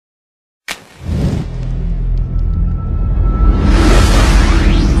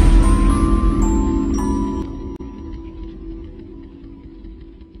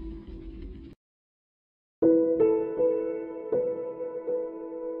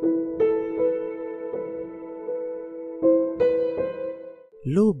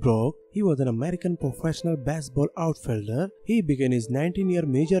Lou Brock, he was an American professional baseball outfielder. He began his 19-year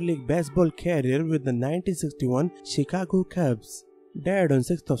Major League Baseball career with the 1961 Chicago Cubs. Died on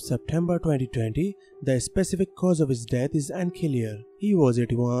 6th of September 2020. The specific cause of his death is unclear. He was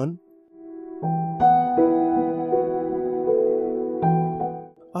 81.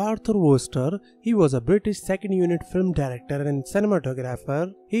 Arthur Wooster, he was a British second unit film director and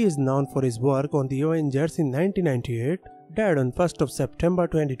cinematographer. He is known for his work on The Avengers in 1998. Died on 1st of September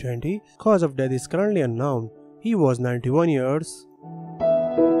 2020. Cause of death is currently unknown. He was 91 years.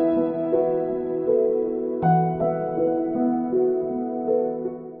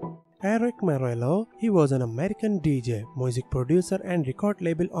 Eric Morello, he was an American DJ, music producer and record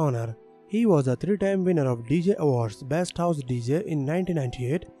label owner. He was a three-time winner of DJ Awards Best House DJ in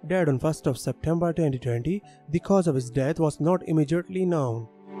 1998. Died on 1st of September 2020. The cause of his death was not immediately known.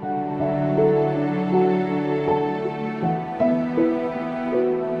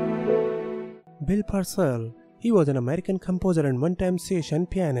 Bill Purcell, he was an American composer and one-time session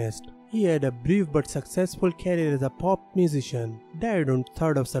pianist. He had a brief but successful career as a pop musician. Died on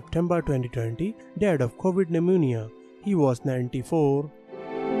 3rd of September 2020. Died of COVID pneumonia. He was 94.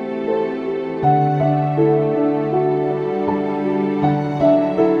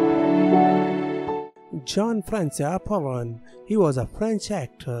 Jean-François Pavan, he was a French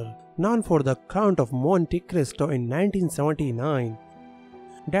actor, known for The Count of Monte Cristo in 1979.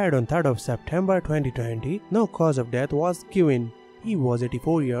 Died on 3rd of September 2020. No cause of death was given. He was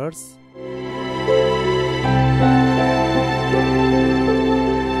 84 years.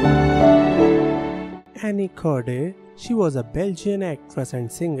 Annie Corday, she was a Belgian actress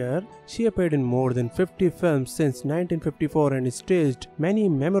and singer. She appeared in more than 50 films since 1954 and staged many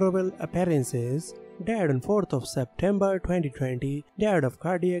memorable appearances. Died on 4th of September 2020. Died of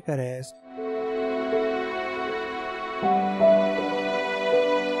cardiac arrest.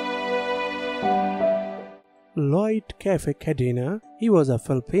 Lioyd Cafe Cadena, he was a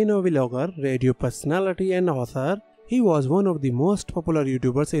Filipino vlogger, radio personality and author. He was one of the most popular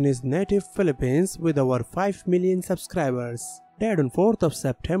YouTubers in his native Philippines with over 5 million subscribers. Died on 4th of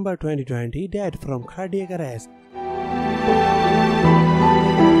September 2020. Died from cardiac arrest.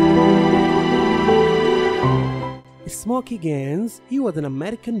 Smokey Gaines, he was an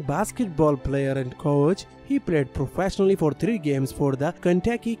American basketball player and coach. He played professionally for 3 games for the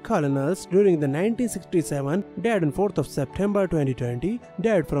Kentucky Colonels during the 1967. Died on 4th of September 2020.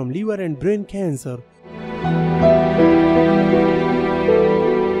 Died from liver and brain cancer.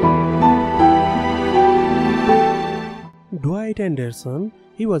 Dwight Anderson,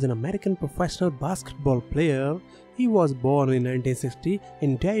 he was an American professional basketball player. He was born in 1960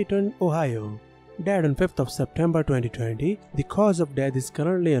 in Dayton, Ohio. Died on 5th of September 2020. The cause of death is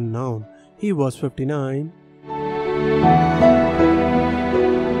currently unknown. He was 59.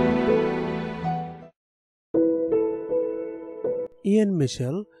 Ian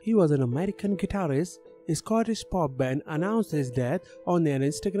Mitchell, he was an American guitarist. A Scottish pop band announced his death on their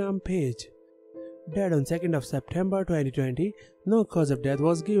Instagram page. Died on 2nd of September 2020. No cause of death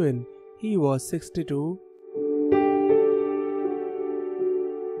was given. He was 62.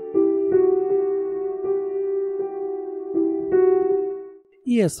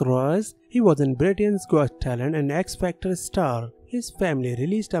 E.S. Royce, he was in Britain's Got Talent and X Factor star. His family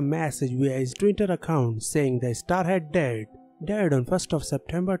released a message via his Twitter account saying the star had died. Died on 1st of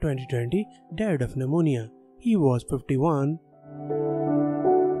September 2020. Died of pneumonia. He was 51.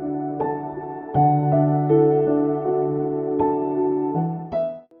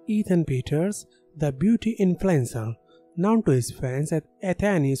 Ethan Peters, the beauty influencer, known to his fans as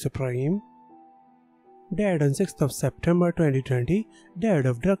Ethany Supreme. Died on 6th of September 2020. Died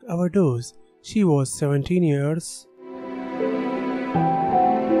of drug overdose. She was 17 years.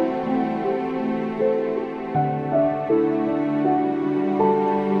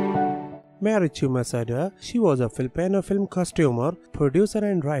 Marichu Masada, she was a Filipino film costumer, producer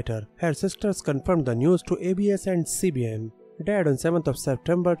and writer. Her sisters confirmed the news to ABS and CBN. Died on 7th of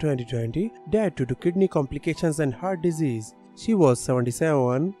September 2020. Died due to kidney complications and heart disease. She was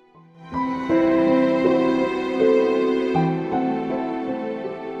 77.